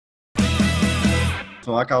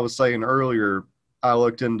Like I was saying earlier, I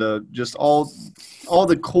looked into just all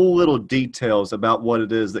the cool little details about what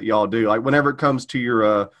it is that y'all do. Like whenever it comes to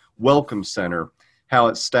your welcome center, how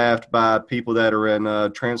it's staffed by people that are in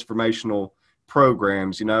transformational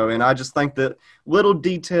programs, you know. And I just think that little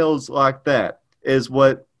details like that is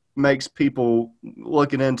what makes people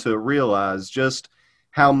looking into it realize just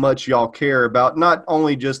how much y'all care about not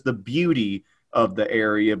only just the beauty of the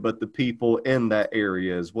area, but the people in that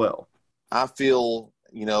area as well. I feel,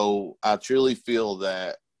 I truly feel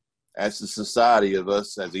that as a society of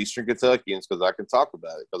us as Eastern Kentuckians, because I can talk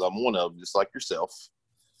about it because I'm one of them, just like yourself,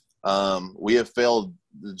 we have failed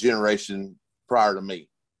the generation prior to me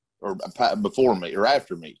or before me or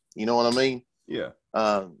after me. You know what I mean? Yeah.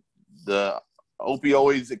 The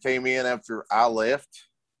opioids that came in after I left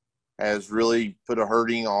has really put a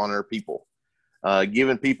hurting on our people.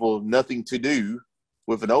 Giving people nothing to do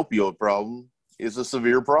with an opioid problem is a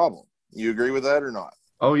severe problem. You agree with that or not?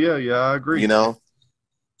 Oh, yeah, I agree.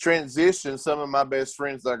 Transition, some of my best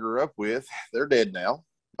friends that I grew up with, they're dead now,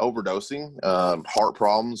 overdosing, heart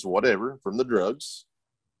problems, whatever, from the drugs.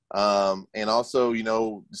 And also,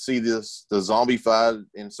 see the zombified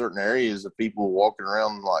in certain areas of people walking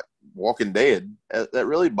around like walking dead. That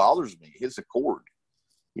really bothers me. It hits a chord,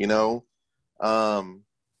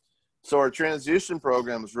 So our transition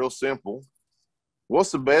program is real simple.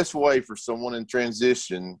 What's the best way for someone in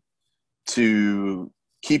transition to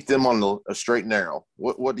keep them on a straight and narrow?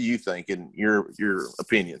 What do you think in your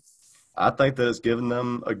opinion? I think that it's giving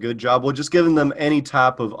them a good job. Well, just giving them any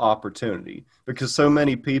type of opportunity because so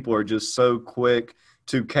many people are just so quick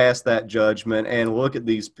to cast that judgment and look at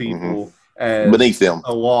these people as beneath them,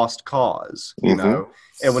 a lost cause, you know.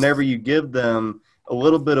 And whenever you give them a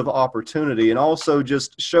little bit of opportunity and also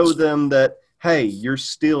just show them that, hey, you're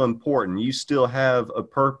still important. You still have a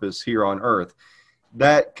purpose here on earth.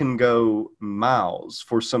 That can go miles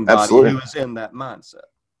for somebody who is in that mindset.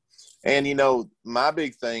 And, my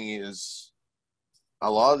big thing is a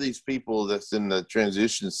lot of these people that's in the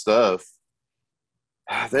transition stuff,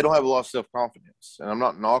 they don't have a lot of self-confidence. And I'm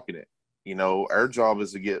not knocking it. Our job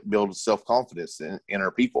is to build self-confidence in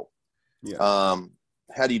our people. Yeah.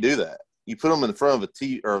 How do you do that? You put them in front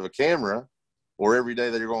of a camera or every day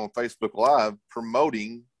that you're going on Facebook Live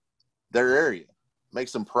promoting their area.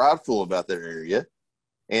 Makes them prideful about their area.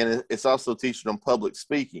 And it's also teaching them public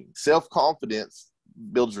speaking. Self-confidence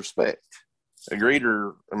builds respect. Agreed,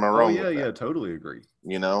 or am I wrong? Oh, yeah, totally agree.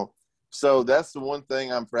 So that's the one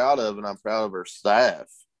thing I'm proud of, and I'm proud of our staff,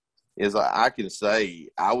 is I can say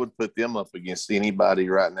I would put them up against anybody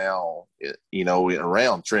right now,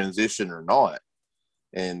 around transition or not,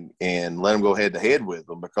 and let them go head to head with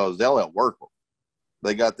them because they'll outwork them.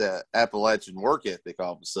 They got that Appalachian work ethic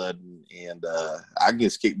all of a sudden, and I can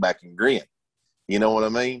just kick back and grin. You know what I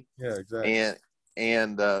mean? Yeah, exactly.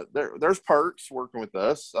 And there's perks working with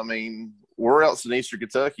us. I mean, where else in Eastern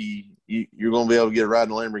Kentucky you're going to be able to get a ride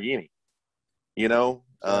in a Lamborghini?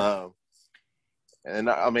 And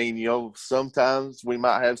I mean, sometimes we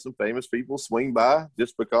might have some famous people swing by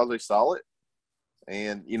just because they saw it.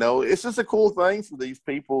 And, it's just a cool thing for these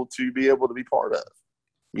people to be able to be part of,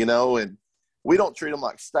 and we don't treat them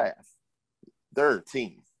like staff. They're a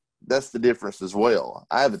team. That's the difference as well.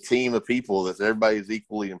 I have a team of people that everybody's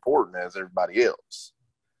equally important as everybody else.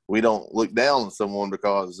 We don't look down on someone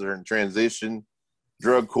because they're in transition,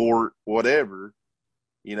 drug court, whatever,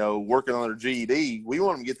 working on their GED. We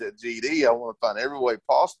want them to get that GED. I want to find every way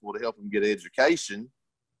possible to help them get education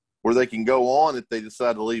where they can go on. If they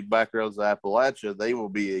decide to leave Backroads of Appalachia, they will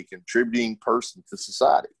be a contributing person to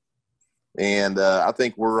society. And I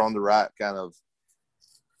think we're on the right kind of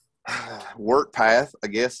work path, I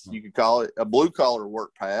guess you could call it, a blue-collar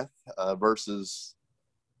work path versus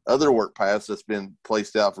other work paths that's been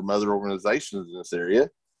placed out from other organizations in this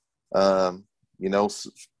area.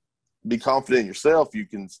 Be confident in yourself. You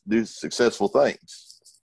can do successful things.